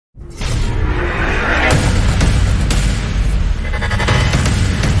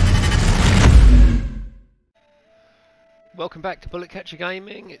welcome back to Bullet Catcher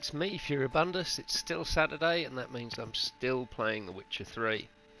Gaming. It's me, Furibundus. It's still Saturday, and that means I'm still playing The Witcher 3.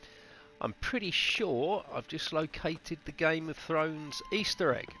 I'm pretty sure I've just located the Game of Thrones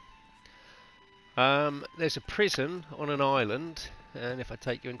Easter egg. There's a prison on an island, and if I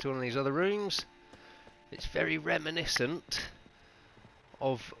take you into one of these other rooms, it's very reminiscent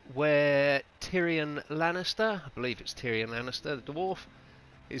of where Tyrion Lannister, I believe it's Tyrion Lannister, the dwarf,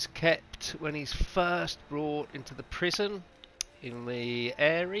 is kept when he's first brought into the prison in the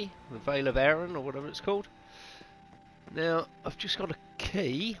Eyrie, the Vale of Arryn, or whatever it's called. Now, I've just got a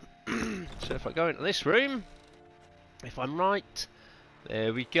key, so if I go into this room, if I'm right,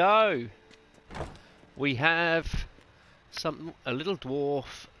 there we go. We have a little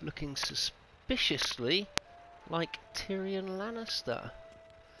dwarf looking suspiciously like Tyrion Lannister.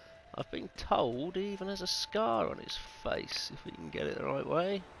 I've been told he even has a scar on his face, if we can get it the right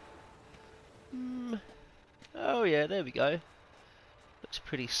way. Oh yeah, there we go. Looks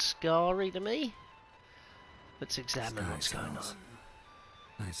pretty scarry to me. Let's examine what's going on.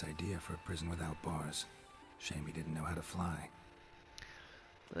 Nice idea for a prison without bars. Shame he didn't know how to fly.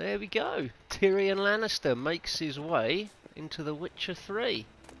 There we go. Tyrion Lannister makes his way into The Witcher 3.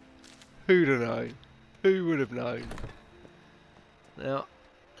 Who'd have known? Who would have known? Now,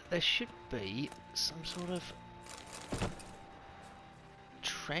 there should be some sort of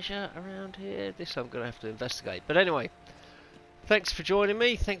treasure around here. This I'm going to have to investigate. But anyway, thanks for joining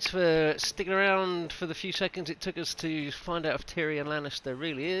me. Thanks for sticking around for the few seconds it took us to find out if Tyrion Lannister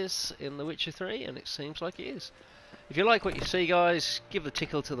really is in The Witcher 3, and it seems like he is. If you like what you see, guys, give a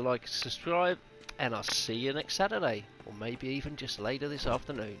tickle to the like and subscribe, and I'll see you next Saturday, or maybe even just later this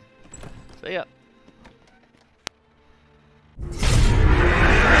afternoon. See ya.